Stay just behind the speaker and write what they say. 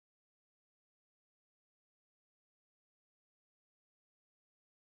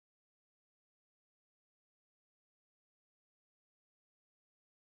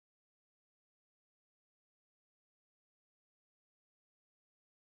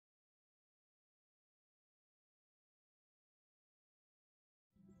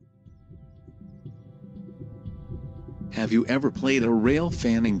Have you ever played a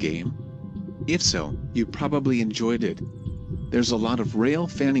railfanning game? If so, you probably enjoyed it. There's a lot of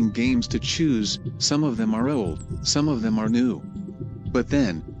railfanning games to choose, some of them are old, some of them are new. But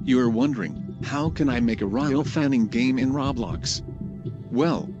then, you're wondering, how can I make a railfanning game in Roblox?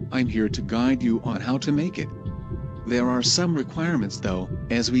 Well, I'm here to guide you on how to make it. There are some requirements though,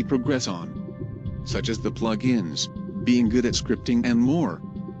 as we progress on. Such as the plugins, being good at scripting and more.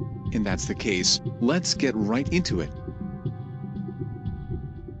 And that's the case, let's get right into it.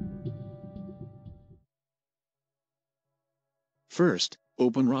 First,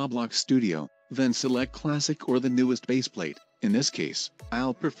 open Roblox Studio, then select Classic or the newest baseplate. In this case,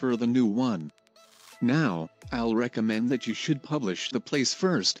 I'll prefer the new one. Now, I'll recommend that you should publish the place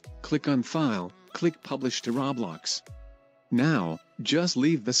first. Click on File, click Publish to Roblox. Now, just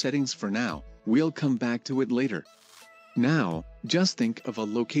leave the settings for now, we'll come back to it later. Now, just think of a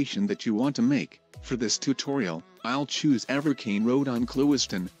location that you want to make. For this tutorial, I'll choose Evercane Road on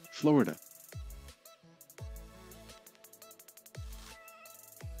Clewiston, Florida.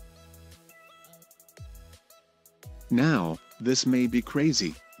 Now, this may be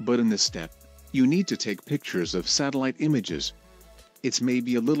crazy, but in this step, you need to take pictures of satellite images. It's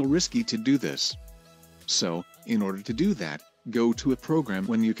maybe a little risky to do this. So, in order to do that, go to a program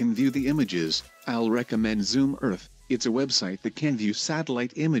when you can view the images. I'll recommend Zoom Earth. It's a website that can view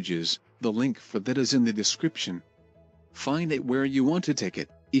satellite images. The link for that is in the description. Find it where you want to take it.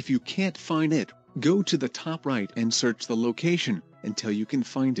 If you can't find it, go to the top right and search the location until you can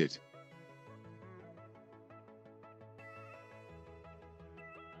find it.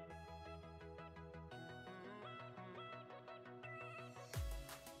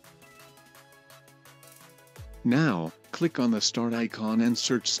 Now, click on the start icon and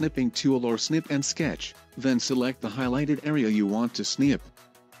search Snipping Tool or Snip and Sketch, then select the highlighted area you want to snip.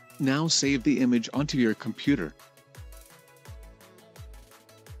 Now save the image onto your computer.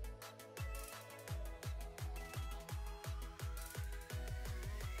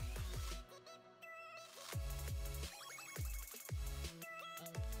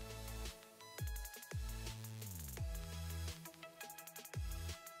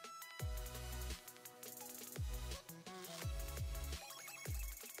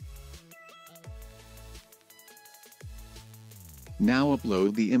 Now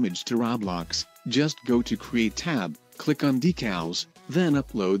upload the image to Roblox. Just go to Create tab, click on Decals, then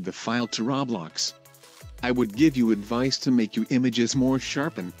upload the file to Roblox. I would give you advice to make your images more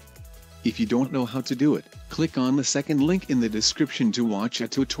sharpened. If you don't know how to do it, click on the second link in the description to watch a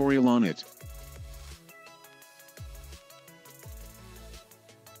tutorial on it.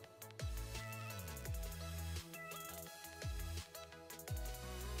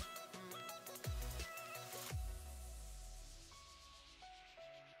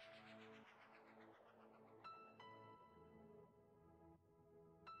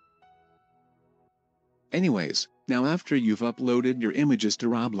 Anyways, now after you've uploaded your images to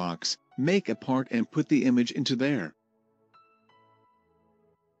Roblox, make a part and put the image into there.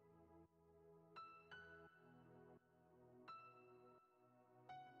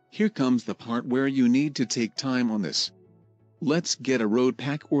 Here comes the part where you need to take time on this. Let's get a road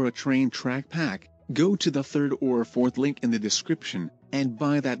pack or a train track pack. Go to the third or fourth link in the description, and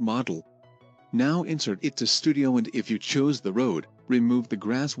buy that model. Now insert it to Studio, and if you chose the road, remove the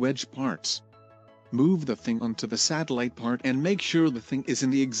grass wedge parts. Move the thing onto the satellite part and make sure the thing is in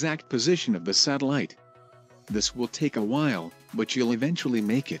the exact position of the satellite. This will take a while, but you'll eventually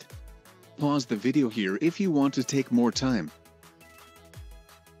make it. Pause the video here if you want to take more time.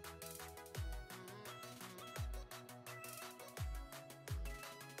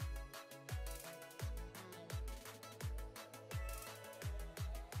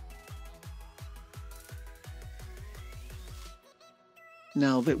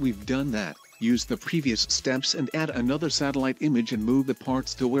 Now that we've done that, use the previous steps and add another satellite image and move the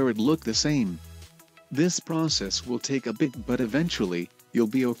parts to where it look the same. This process will take a bit, but eventually, you'll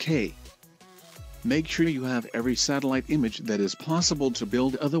be okay. Make sure you have every satellite image that is possible to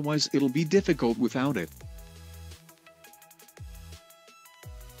build, otherwise it'll be difficult without it.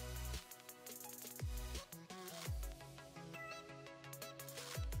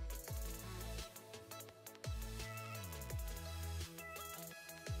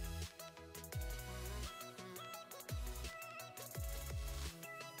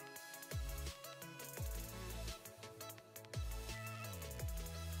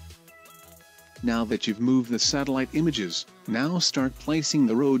 Now that you've moved the satellite images, now start placing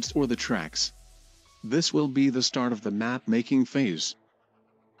the roads or the tracks. This will be the start of the map making phase.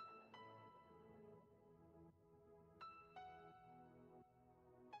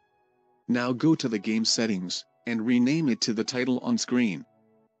 Now go to the game settings, and rename it to the title on screen.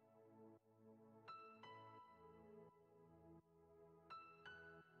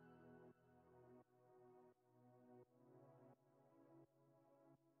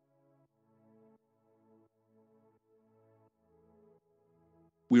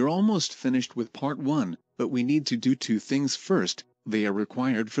 We're almost finished with part 1, but we need to do 2 things first. They are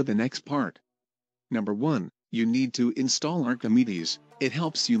required for the next part. Number 1, you need to install Archimedes. It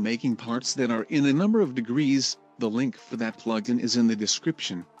helps you making parts that are in a number of degrees. The link for that plugin is in the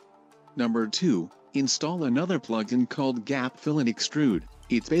description. Number 2, install another plugin called Gap Fill and Extrude.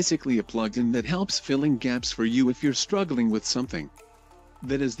 It's basically a plugin that helps filling gaps for you if you're struggling with something.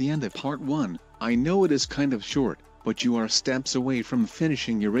 That is the end of part 1. I know it is kind of short, but you are steps away from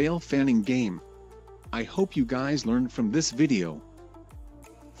finishing your rail fanning game. I hope you guys learned from this video.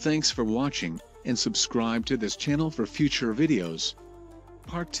 Thanks for watching, and subscribe to this channel for future videos.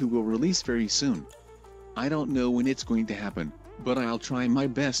 Part 2 will release very soon. I don't know when it's going to happen, but I'll try my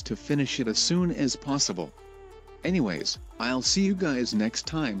best to finish it as soon as possible. Anyways, I'll see you guys next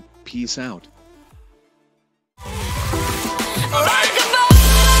time. Peace out.